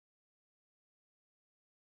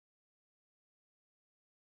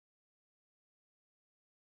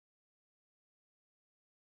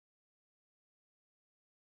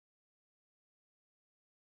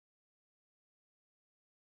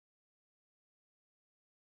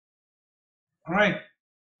All right,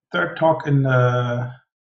 third talk in the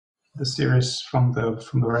series from the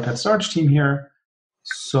Red Hat Storage team here.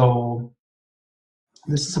 So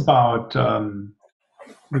this is about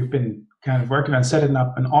we've been kind of working on setting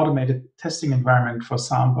up an automated testing environment for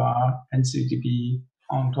Samba and CTDB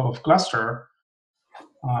on top of Gluster.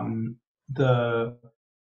 The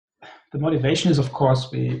motivation is, of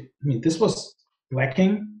course, this was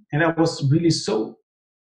lacking, and I was really so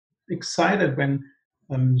excited when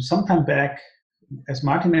sometime back, as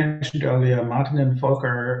Martin mentioned earlier, Martin and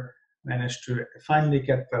Volker managed to finally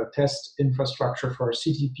get the test infrastructure for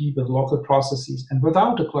CTP with local processes and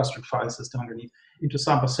without a clustered file system underneath into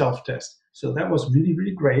Samba self-test. So that was really,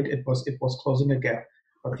 really great. It was closing a gap.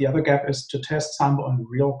 But the other gap is to test Samba on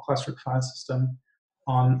real clustered file system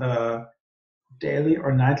on a daily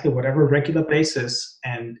or nightly, whatever regular basis,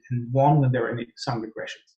 and one when there are any some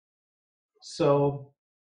regressions. So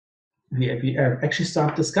we actually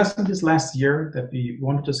started discussing this last year, that we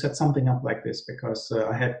wanted to set something up like this because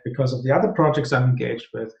because of the other projects I'm engaged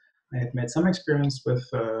with, I had made some experience with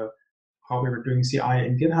how we were doing CI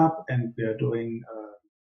in GitHub, and we are doing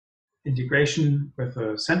integration with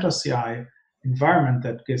a CentOS CI environment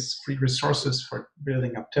that gives free resources for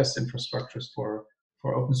building up test infrastructures for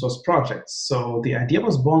open source projects. So the idea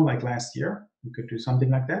was born like last year. We could do something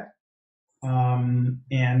like that.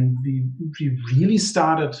 And we really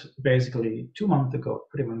started basically 2 months ago,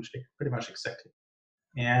 pretty much exactly.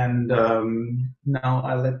 And now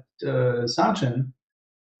I let Sachin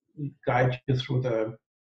guide you through the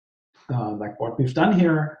like what we've done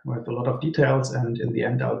here with a lot of details, and in the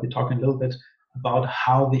end I'll be talking a little bit about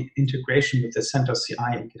how the integration with the CentOS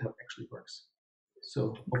CI in GitHub actually works.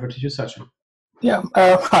 So over to you, Sachin. Yeah,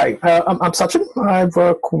 hi, I'm Sachin. I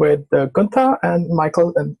work with Gunther and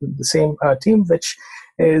Michael in the same team, which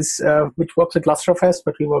works with GlusterFS,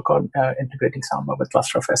 but we work on integrating Samba with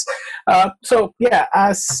GlusterFS. So yeah,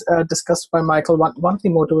 as discussed by Michael, one of the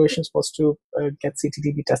motivations was to get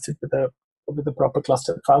CTDB tested with the proper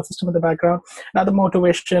clustered file system in the background. Another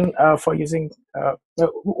motivation for using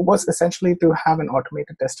was essentially to have an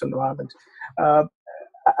automated test environment.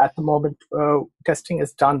 At the moment, testing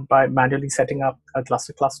is done by manually setting up a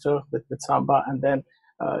cluster with Samba, and then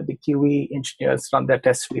the QE engineers run their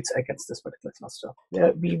test suites against this particular cluster.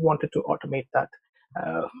 We wanted to automate that.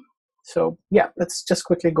 So yeah, let's just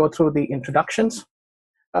quickly go through the introductions.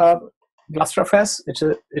 GlusterFS,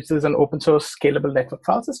 it is an open source scalable network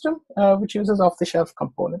file system which uses off-the-shelf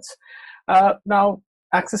components. Now,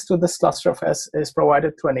 access to this GlusterFS is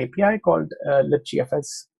provided through an API called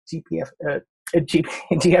libgfs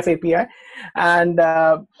GF API, and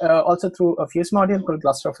also through a Fuse module called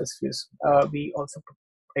GlusterFS Fuse. We also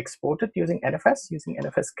export it using NFS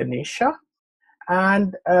Ganesha,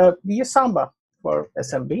 and we use Samba for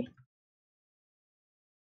assembly.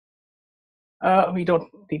 We don't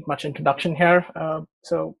need much introduction here.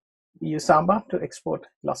 So we use Samba to export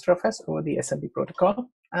GlusterFS over the SMB protocol,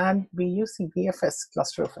 and we use the VFS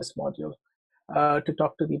GlusterFS module to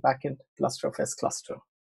talk to the backend GlusterFS cluster.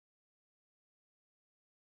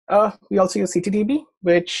 We also use CTDB,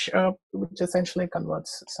 which essentially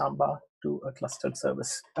converts Samba to a clustered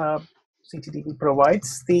service. CTDB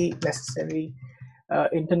provides the necessary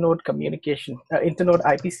internode communication, internode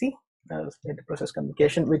IPC, inter-process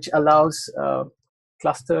communication, which allows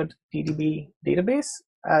clustered TDB database,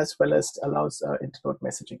 as well as allows internode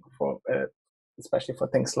messaging for, especially for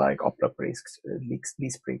things like opera breaks,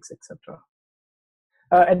 lease breaks, etc.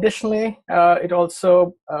 Additionally, it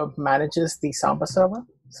also manages the Samba server,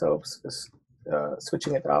 so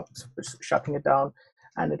switching it up, shutting it down,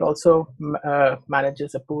 and it also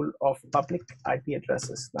manages a pool of public IP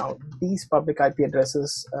addresses. Now, these public IP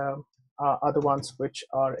addresses are the ones which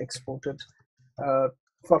are exported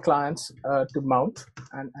for clients to mount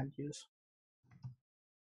and use.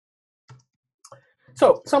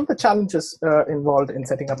 So some of the challenges involved in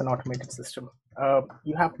setting up an automated system.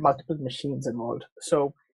 You have multiple machines involved.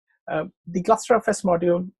 So the GlusterFS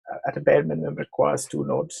module at a bare minimum requires 2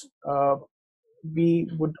 nodes. We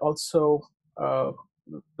would also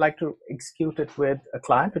like to execute it with a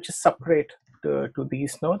client which is separate to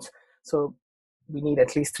these nodes. So we need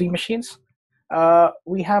at least 3 machines.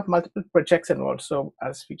 We have multiple projects involved. So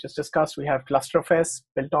as we just discussed, we have GlusterFS,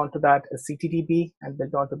 built onto that is CTDB, and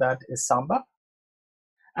built onto that is Samba.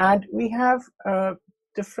 And we have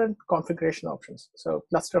different configuration options. So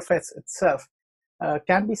GlusterFS itself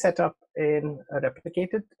can be set up in a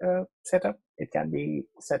replicated setup. It can be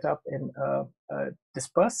set up in a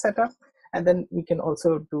dispersed setup. And then we can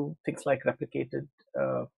also do things like replicated,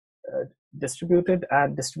 distributed,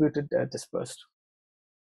 and distributed dispersed.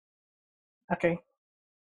 Okay.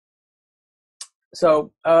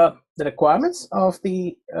 So the the requirements of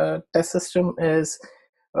the test system is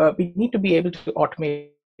we need to be able to automate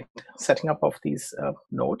setting up of these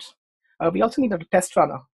nodes. We also need a test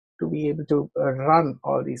runner to be able to run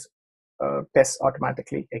all these tests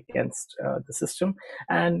automatically against the system,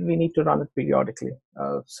 and we need to run it periodically.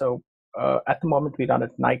 So at the moment, we run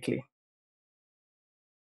it nightly.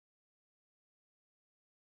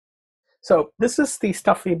 So this is the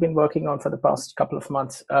stuff we've been working on for the past couple of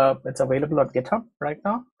months. It's available on GitHub right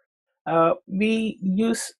now. We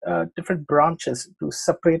use different branches to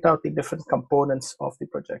separate out the different components of the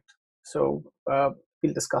project. So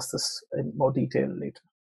we'll discuss this in more detail later.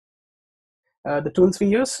 The tools we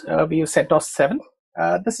use CentOS 7.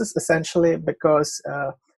 This is essentially because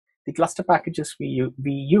the Gluster packages we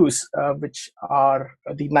use, which are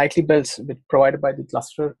the nightly builds provided by the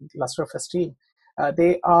Gluster team,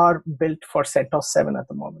 they are built for CentOS 7 at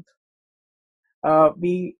the moment.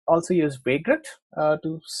 We also use Vagrant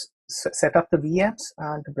to set up the VMs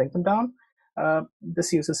and to bring them down.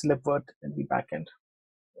 This uses libvirt in the backend.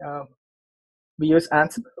 We use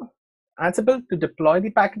Ansible to deploy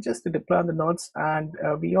the packages, to deploy on the nodes, and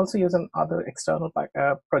we also use another external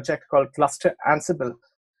project called Gluster Ansible,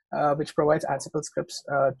 which provides Ansible scripts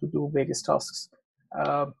to do various tasks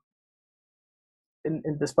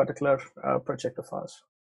in this particular project of ours.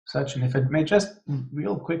 Sachin, if it may just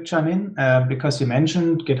real quick chime in, because you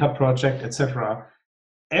mentioned GitHub project, etc.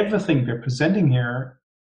 Everything we're presenting here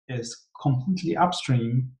is completely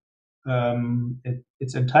upstream.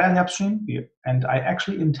 It's entirely upstream, and I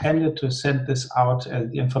actually intended to send this out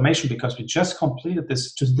the information because we just completed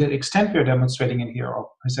this to the extent we're demonstrating it here or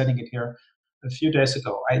presenting it here a few days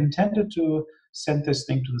ago. I intended to send this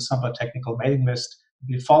thing to the Samba technical mailing list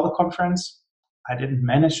before the conference. I didn't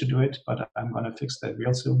manage to do it, but I'm going to fix that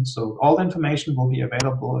real soon. So all the information will be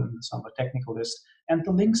available in the Samba technical list, and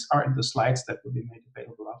the links are in the slides that will be made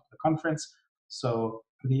available after the conference. So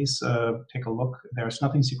please take a look. There's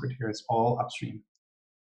nothing secret here. It's all upstream.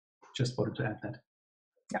 Just wanted to add that.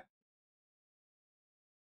 Yeah.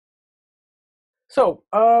 So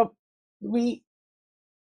we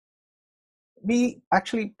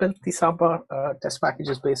actually built the Samba test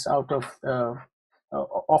packages based out of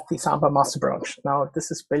the Samba master branch. Now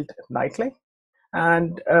this is built nightly,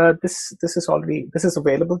 and this is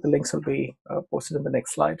available. The links will be posted in the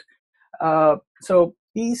next slide. So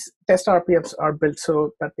these test RPMs are built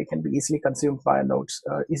so that they can be easily consumed via nodes,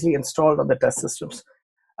 easily installed on the test systems.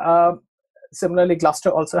 Similarly, Gluster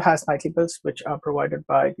also has nightly builds, which are provided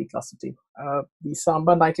by the Gluster team. The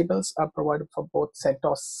Samba nightly builds are provided for both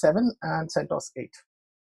CentOS 7 and CentOS 8.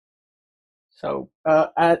 So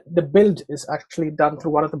the build is actually done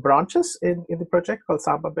through one of the branches in the project called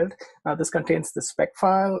Samba build. This contains the spec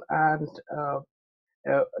file, and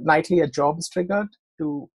nightly a job is triggered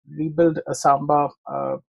to rebuild a Samba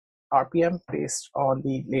RPM based on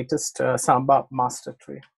the latest Samba master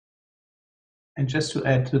tree. And just to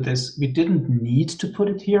add to this, we didn't need to put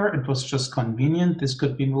it here. It was just convenient. This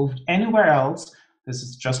could be moved anywhere else. This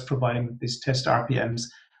is just providing these test RPMs.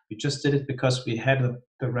 We just did it because we had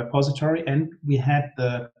the repository and we had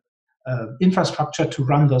the infrastructure to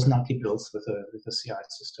run those nightly builds with a CI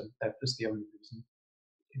system. That is the only reason.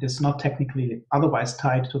 It is not technically otherwise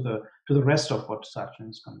tied to the rest of what Sachin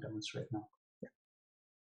is going to demonstrate now.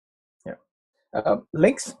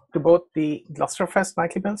 Links to both the Glusterfest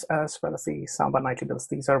nightly builds as well as the Samba nightly builds.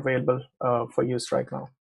 These are available for use right now.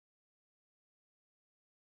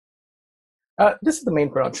 This is the main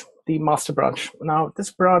branch, the master branch. Now,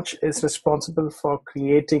 this branch is responsible for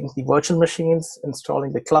creating the virtual machines,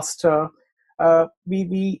 installing the cluster.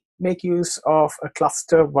 We make use of a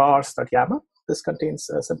cluster vars.yaml. This contains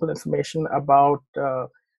simple information about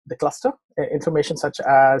the cluster, information such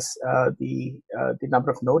as the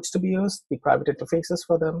number of nodes to be used, the private interfaces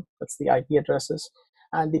for them, that's the IP addresses,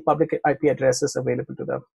 and the public IP addresses available to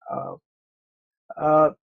them.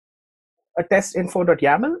 A test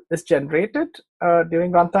info.yaml is generated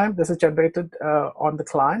during runtime. This is generated on the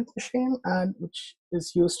client machine, and which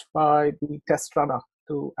is used by the test runner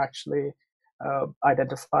to actually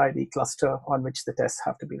identify the cluster on which the tests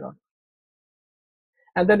have to be run.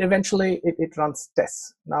 And then eventually it runs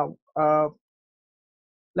tests. Now,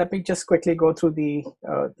 let me just quickly go through the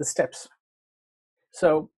steps.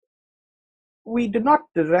 So we do not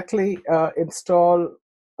directly install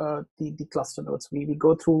the cluster nodes. We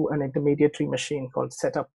go through an intermediary machine called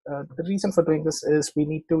setup. The reason for doing this is we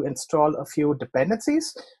need to install a few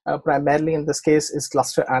dependencies. Primarily in this case is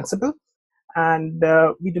Gluster Ansible, and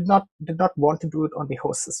we did not want to do it on the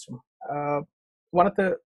host system. One of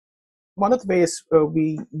the ways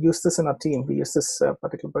we use this in our team, we use this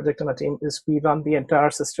particular project in our team, is we run the entire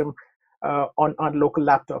system on our local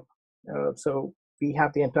laptop. So we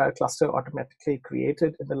have the entire cluster automatically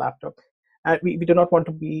created in the laptop. And we do not want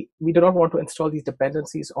to install these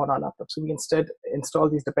dependencies on our laptop. So we instead install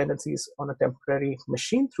these dependencies on a temporary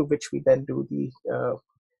machine through which we then do the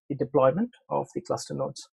deployment of the cluster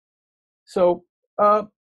nodes. So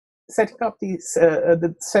setting up the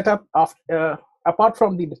setup after, apart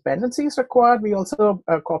from the dependencies required, we also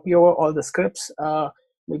copy over all the scripts,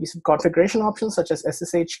 maybe some configuration options such as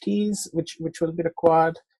SSH keys, which will be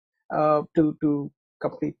required to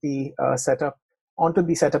complete the setup onto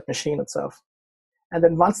the setup machine itself. And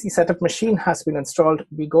then once the setup machine has been installed,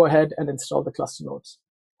 we go ahead and install the cluster nodes.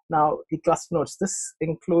 Now, the cluster nodes, this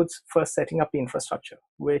includes first setting up the infrastructure,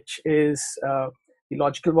 which is the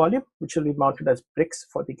logical volume, which will be mounted as bricks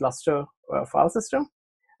for the cluster file system.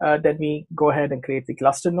 Then we go ahead and create the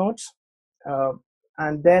cluster nodes.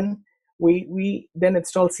 And then we then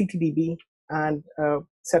install CTDB and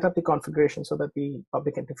set up the configuration so that the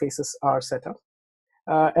public interfaces are set up.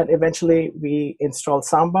 And eventually we install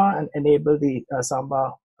Samba and enable the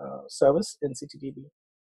Samba service in CTDB.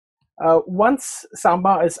 Once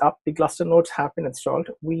Samba is up, the Gluster nodes have been installed.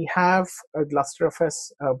 We have a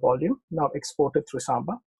GlusterFS volume now exported through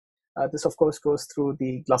Samba. This, of course, goes through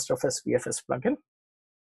the GlusterFS VFS plugin.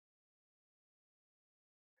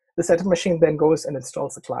 The setup machine then goes and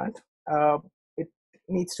installs the client. It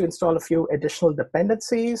needs to install a few additional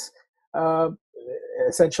dependencies,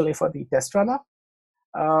 essentially for the test runner.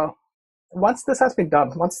 Once this has been done,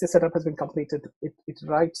 once the setup has been completed, it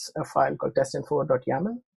writes a file called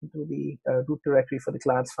testinfo.yaml into the root directory for the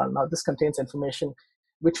client's file. Now, this contains information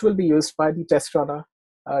which will be used by the test runner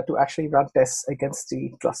to actually run tests against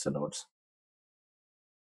the cluster nodes.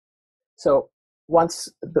 So once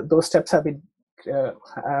those steps have been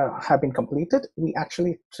completed, we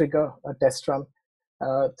actually trigger a test run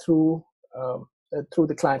through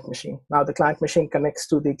the client machine. Now, the client machine connects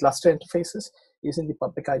to the cluster interfaces using the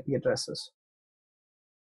public IP addresses.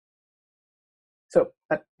 So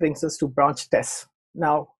that brings us to branch tests.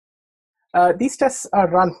 Now, these tests are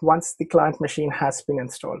run once the client machine has been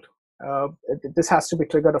installed. This has to be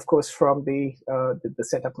triggered, of course, from the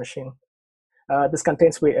setup machine. This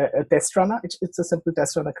contains a test runner. It's a simple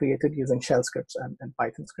test runner created using shell scripts and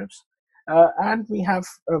Python scripts. And we have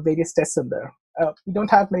various tests in there. We don't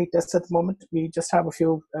have many tests at the moment. We just have a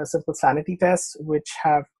few simple sanity tests, which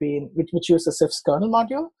use the CIFS kernel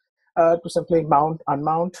module to simply mount,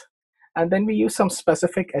 unmount. And then we use some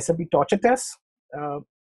specific SMB torture tests.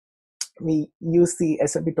 We use the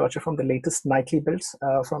SMB torture from the latest nightly builds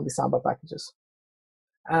from the Samba packages.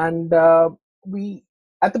 And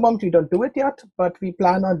at the moment, we don't do it yet, but we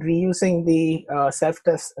plan on reusing the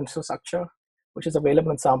self-test infrastructure, which is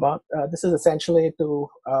available in Samba. This is essentially to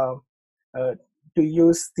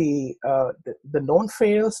use the known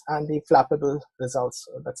fails and the flappable results,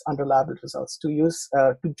 that's unreliable results, to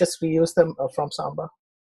just reuse them from Samba.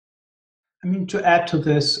 I mean, to add to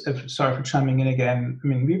this, sorry for chiming in again. I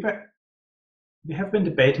mean, we have been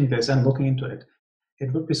debating this and looking into it.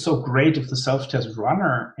 It would be so great if the self-test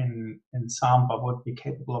runner in Samba would be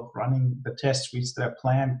capable of running the test suites that are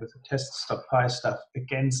planned with the test.py stuff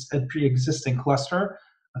against a pre-existing cluster.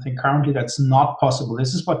 I think currently that's not possible.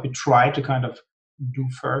 This is what we try to kind of do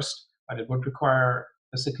first, but it would require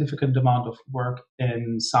a significant amount of work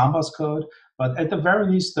in Samba's code. But at the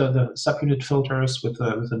very least, the subunit filters with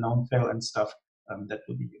the known fail and stuff, that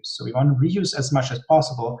will be used. So we want to reuse as much as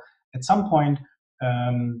possible. At some point,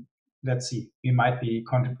 let's see, we might be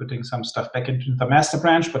contributing some stuff back into the master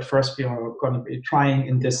branch, but first we are going to be trying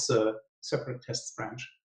in this separate tests branch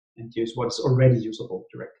and use what's already usable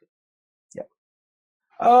directly.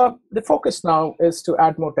 Yeah. The focus now is to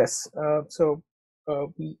add more tests. So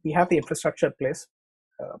we have the infrastructure in place.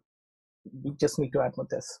 We just need to add more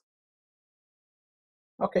tests.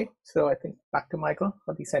 Okay, so I think back to Michael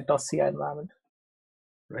for the CentOS CI environment.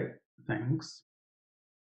 Right, thanks.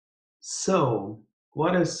 So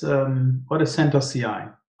what is CentOS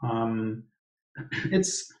CI?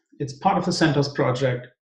 It's part of the CentOS project.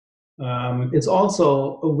 It's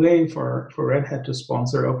also a way for Red Hat to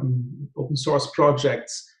sponsor open source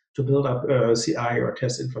projects to build up CI or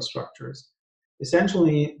test infrastructures.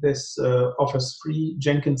 Essentially, this offers free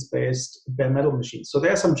Jenkins-based bare metal machines. So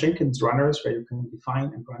there are some Jenkins runners where you can define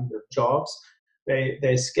and run your jobs.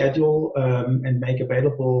 They schedule and make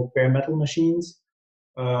available bare metal machines,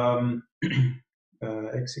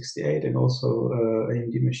 x68 and also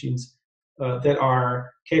AMD machines that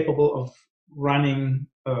are capable of running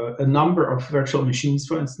a number of virtual machines,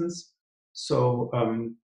 for instance. So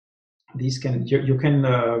these you can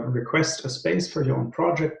request a space for your own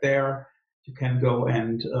project there. You can go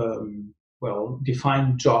and well,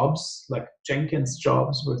 define jobs like Jenkins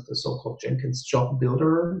jobs with the so-called Jenkins job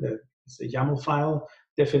builder. That is a YAML file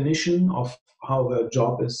definition of how the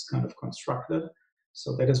job is kind of constructed.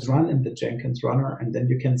 So that is run in the Jenkins runner, and then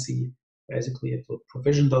you can see basically it will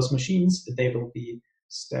provision those machines. They will be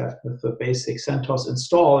staffed with the basic CentOS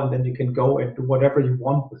install, and then you can go and do whatever you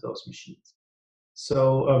want with those machines.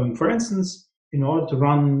 So, for instance, in order to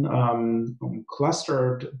run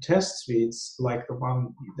clustered test suites like the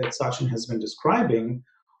one that Sachin has been describing,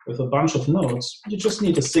 with a bunch of nodes, you just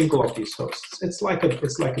need a single of these hosts. It's like a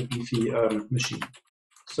beefy machine.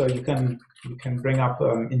 So you can bring up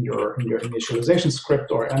in your initialization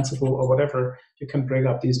script or Ansible or whatever, you can bring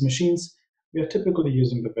up these machines. We are typically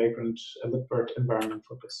using the Vagrant libvirt environment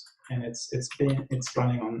for this, and it's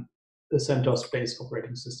running on the CentOS-based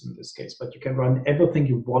operating system in this case. But you can run everything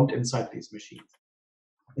you want inside these machines,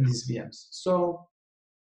 in these VMs. So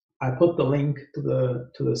I put the link to the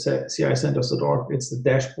CICentOS.org. It's the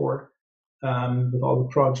dashboard with all the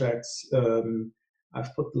projects.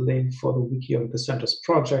 I've put the link for the wiki of the CentOS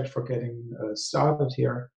project for getting started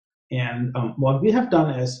here. And what we have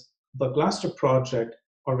done is the Gluster project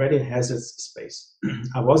already has its space.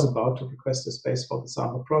 I was about to request a space for the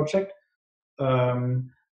Samba project,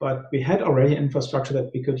 but we had already infrastructure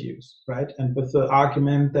that we could use, right? And with the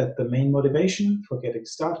argument that the main motivation for getting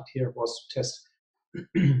started here was to test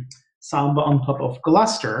Samba on top of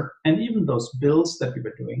Gluster, and even those builds that we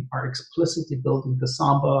were doing are explicitly building the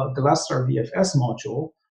Samba Gluster VFS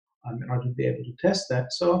module in order to be able to test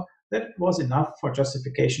that. So that was enough for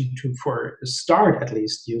justification to, for a start at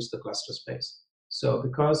least, use the Gluster space. So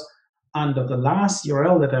because under the last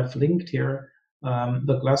URL that I've linked here,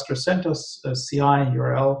 the Gluster CentOS CI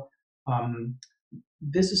URL,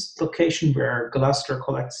 this is the location where Gluster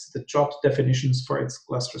collects the job definitions for its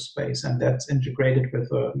Gluster space, and that's integrated with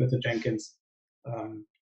the Jenkins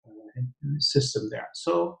system there.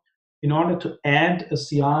 So in order to add a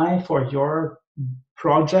CI for your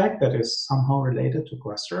project that is somehow related to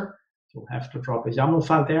Gluster, you'll have to drop a YAML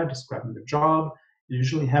file there describing the job. You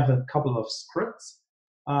usually have a couple of scripts,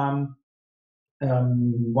 one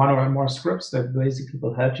or more scripts that basically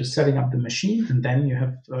will help you setting up the machine, and then you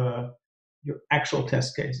have your actual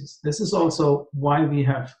test cases. This is also why we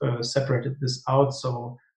have separated this out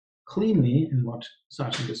so cleanly in what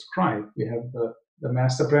Sachin described. We have the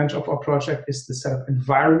master branch of our project is the setup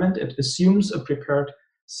environment. It assumes a prepared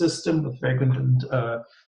system with Vagrant and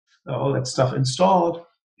all that stuff installed.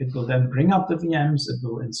 It will then bring up the VMs. It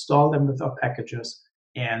will install them with our packages,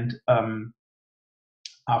 and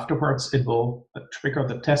afterwards it will trigger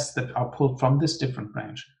the tests that are pulled from this different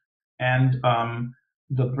branch. And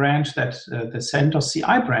the branch that the CentOS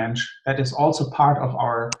CI branch, that is also part of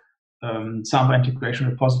our Samba integration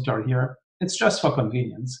repository here. It's just for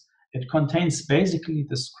convenience. It contains basically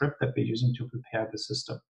the script that we're using to prepare the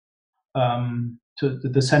system, to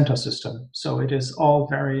the CentOS system. So it is all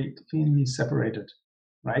very cleanly separated,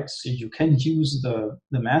 right? So you can use the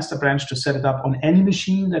master branch to set it up on any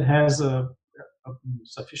machine that has a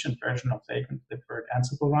sufficient version of Vagrant, libvirt,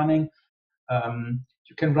 Ansible running.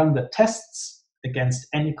 You can run the tests against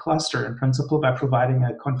any cluster in principle by providing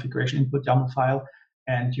a configuration input YAML file,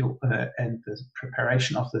 and the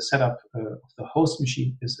preparation of the setup of the host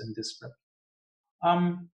machine is in this script.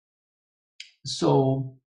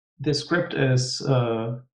 So this script is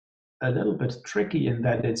a little bit tricky in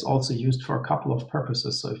that it's also used for a couple of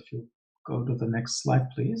purposes. So if you go to the next slide,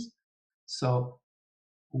 please. So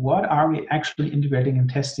what are we actually integrating and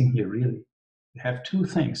testing here, really? We have two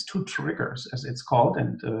things, two triggers, as it's called,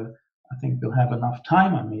 and I think we'll have enough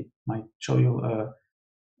time. I might show you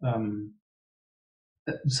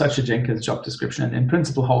such a Jenkins job description, and in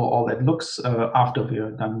principle how all that looks after we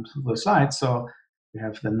are done with the slides. So we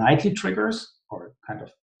have the nightly triggers, or kind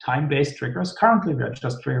of time-based triggers. Currently, we are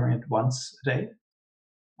just triggering it once a day.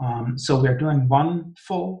 So we're doing one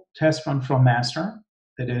full test run from master.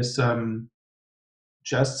 It is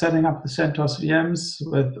just setting up the CentOS VMs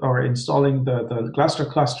with, or installing the Gluster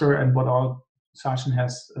cluster, and what all Sachin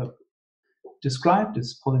has described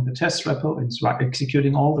is pulling the test repo and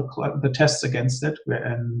executing all the tests against it.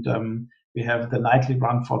 And we have the nightly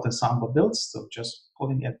run for the Samba builds, so just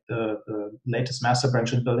pulling at the latest master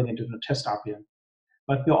branch and building into the test RPM.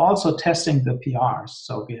 But we're also testing the PRs.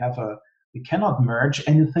 So we cannot merge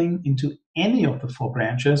anything into any of the four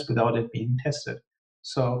branches without it being tested.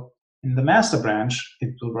 So in the master branch,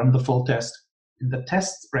 it will run the full test. In the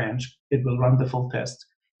tests branch, it will run the full test.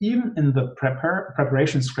 Even in the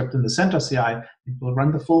preparation script in the CentOS CI, it will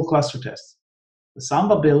run the full cluster test. The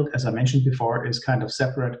Samba build, as I mentioned before, is kind of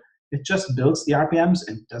separate. It just builds the RPMs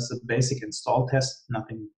and does the basic install test,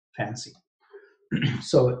 nothing fancy.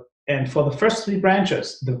 So And for the first 3 branches,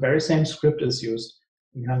 the very same script is used.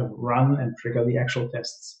 You kind of run and trigger the actual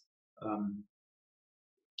tests.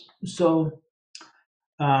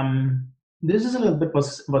 This is a little bit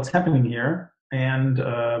what's happening here, and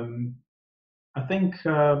I think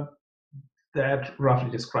that roughly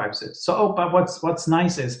describes it. So, but what's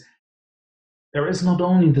nice is there is not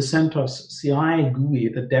only the CentOS CI GUI,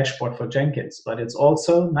 the dashboard for Jenkins, but it's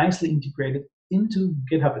also nicely integrated into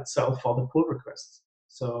GitHub itself for the pull requests.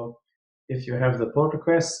 So if you have the pull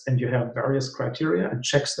requests and you have various criteria and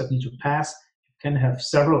checks that need to pass, you can have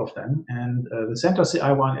several of them. And the CentOS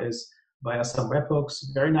CI one is via some webhooks,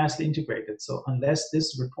 very nicely integrated. So unless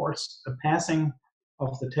this reports a passing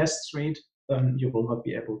of the test suite, you will not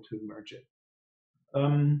be able to merge it.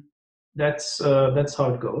 That's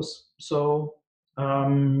how it goes. So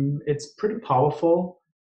it's pretty powerful,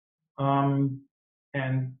 and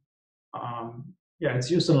yeah,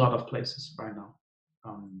 it's used in a lot of places right now.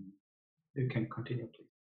 You can continue,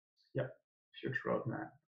 please. Yeah, future roadmap.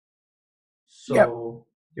 So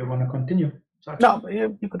you want to continue, Sachin? No,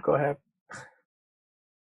 you could go ahead.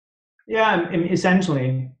 Yeah, and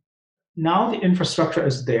essentially, now the infrastructure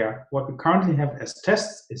is there. What we currently have as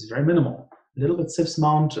tests is very minimal. A little bit SIFS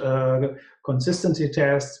mount consistency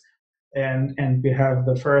tests, and we have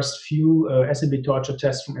the first few SMB torture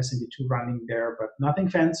tests from SMB2 running there, but nothing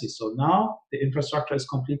fancy. So now the infrastructure is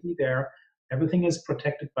completely there. Everything is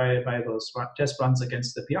protected by those test runs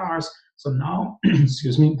against the PRs. So now,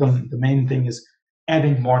 excuse me, the main thing is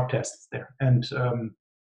adding more tests there. And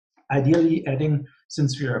ideally adding,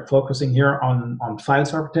 since we are focusing here on file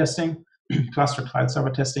server testing, clustered file server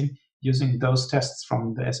testing, using those tests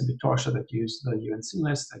from the SMB torture that use the UNC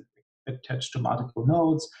list and attach to multiple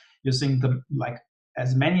nodes, using them like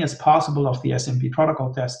as many as possible of the SMB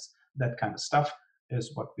protocol tests, that kind of stuff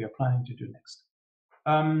is what we are planning to do next.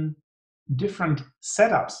 Different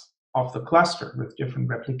setups of the cluster with different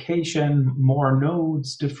replication, more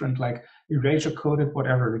nodes, different like erasure coded,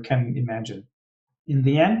 whatever we can imagine. In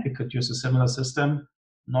the end, we could use a similar system,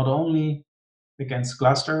 not only against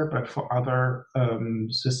Gluster, but for other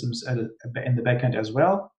systems in the backend as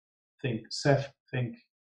well. Think Ceph, think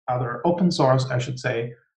other open source, I should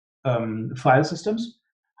say, file systems.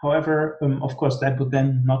 However, of course, that would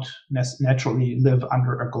then not naturally live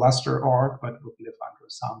under a Gluster org, but would live under a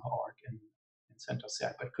Samba org in CentOS CI,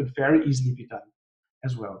 but could very easily be done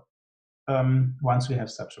as well once we have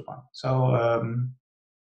such a one. So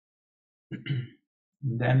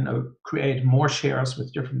then create more shares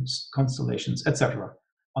with different constellations, etc.,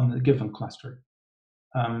 on the given cluster.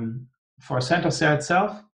 For CentOS CI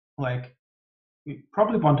itself, like we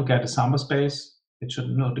probably want to get a Samba space. It should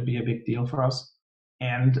not be a big deal for us.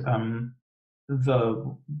 And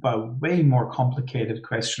the way more complicated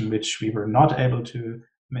question, which we were not able to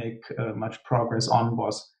make much progress on,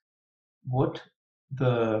 was would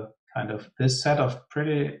the kind of this set of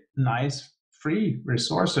pretty nice free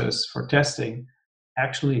resources for testing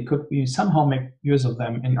actually could we somehow make use of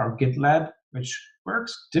them in our GitLab, which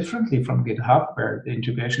works differently from GitHub, where the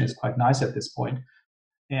integration is quite nice at this point.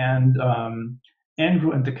 And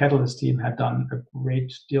Andrew and the Catalyst team had done a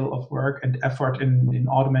great deal of work and effort in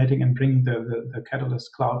automating and bringing the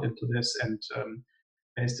Catalyst cloud into this, and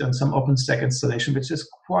based on some OpenStack installation, which is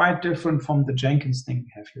quite different from the Jenkins thing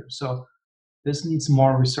we have here. So this needs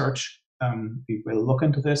more research. We will look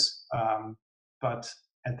into this, but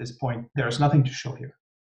at this point, there's nothing to show here.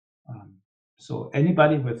 So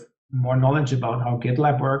anybody with more knowledge about how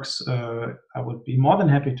GitLab works, I would be more than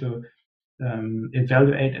happy to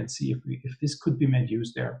evaluate and see if this could be made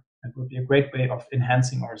use there. It would be a great way of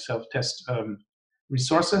enhancing our self-test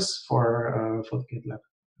resources for the GitLab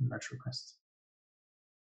merge requests.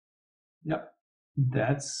 Yep,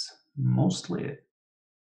 that's mostly it.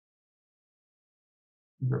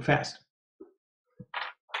 We're fast.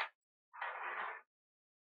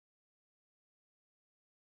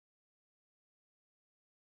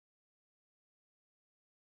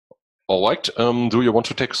 All right. Do you want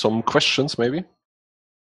to take some questions, maybe?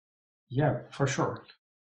 Yeah, for sure.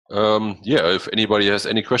 Yeah, if anybody has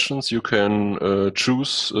any questions, you can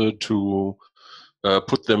choose to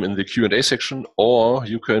put them in the Q&A section, or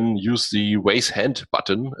you can use the raise hand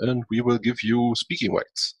button and we will give you speaking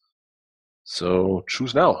rights. So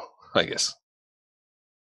choose now, I guess.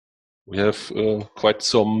 We have quite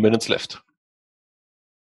some minutes left.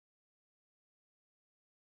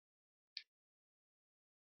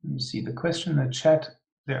 Let me see the question in the chat.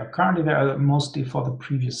 Currently there are mostly for the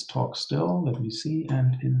previous talk still. Let me see.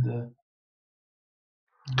 And in the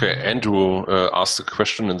Okay, Andrew asked a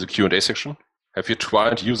question in the Q&A section. Have you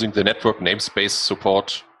tried using the network namespace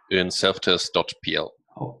support in selftest.pl?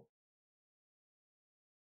 Oh.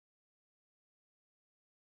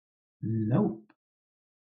 Nope.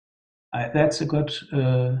 That's a good,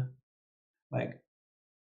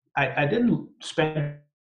 I didn't spend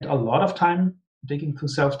a lot of time digging through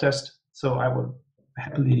self-test, so I would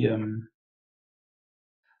happily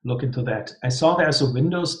look into that. I saw there's a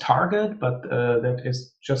Windows target, but that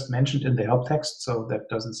is just mentioned in the help text, so that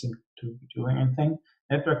doesn't seem to be doing anything.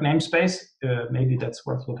 Network namespace, maybe that's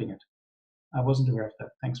worth looking at. I wasn't aware of that.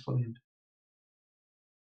 Thanks for the hint.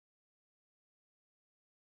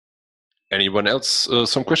 Anyone else?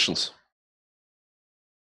 Some questions?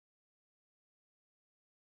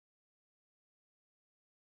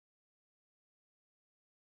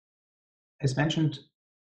 As mentioned,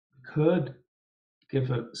 we could give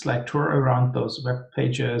a slight tour around those web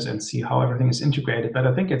pages and see how everything is integrated, but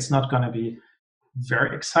I think it's not going to be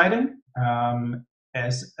very exciting.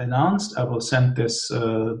 As announced, I will send this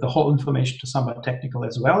the whole information to Samba Technical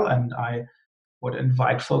as well, and I would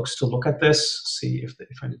invite folks to look at this, see if they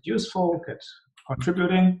find it useful, get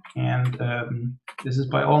contributing, and this is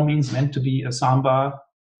by all means meant to be a Samba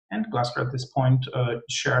and Gluster at this point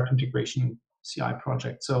shared integration CI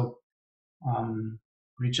project. So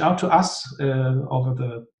reach out to us over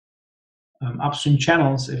the upstream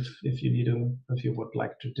channels if you need if you would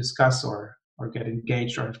like to discuss or get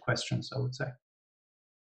engaged or have questions, I would say.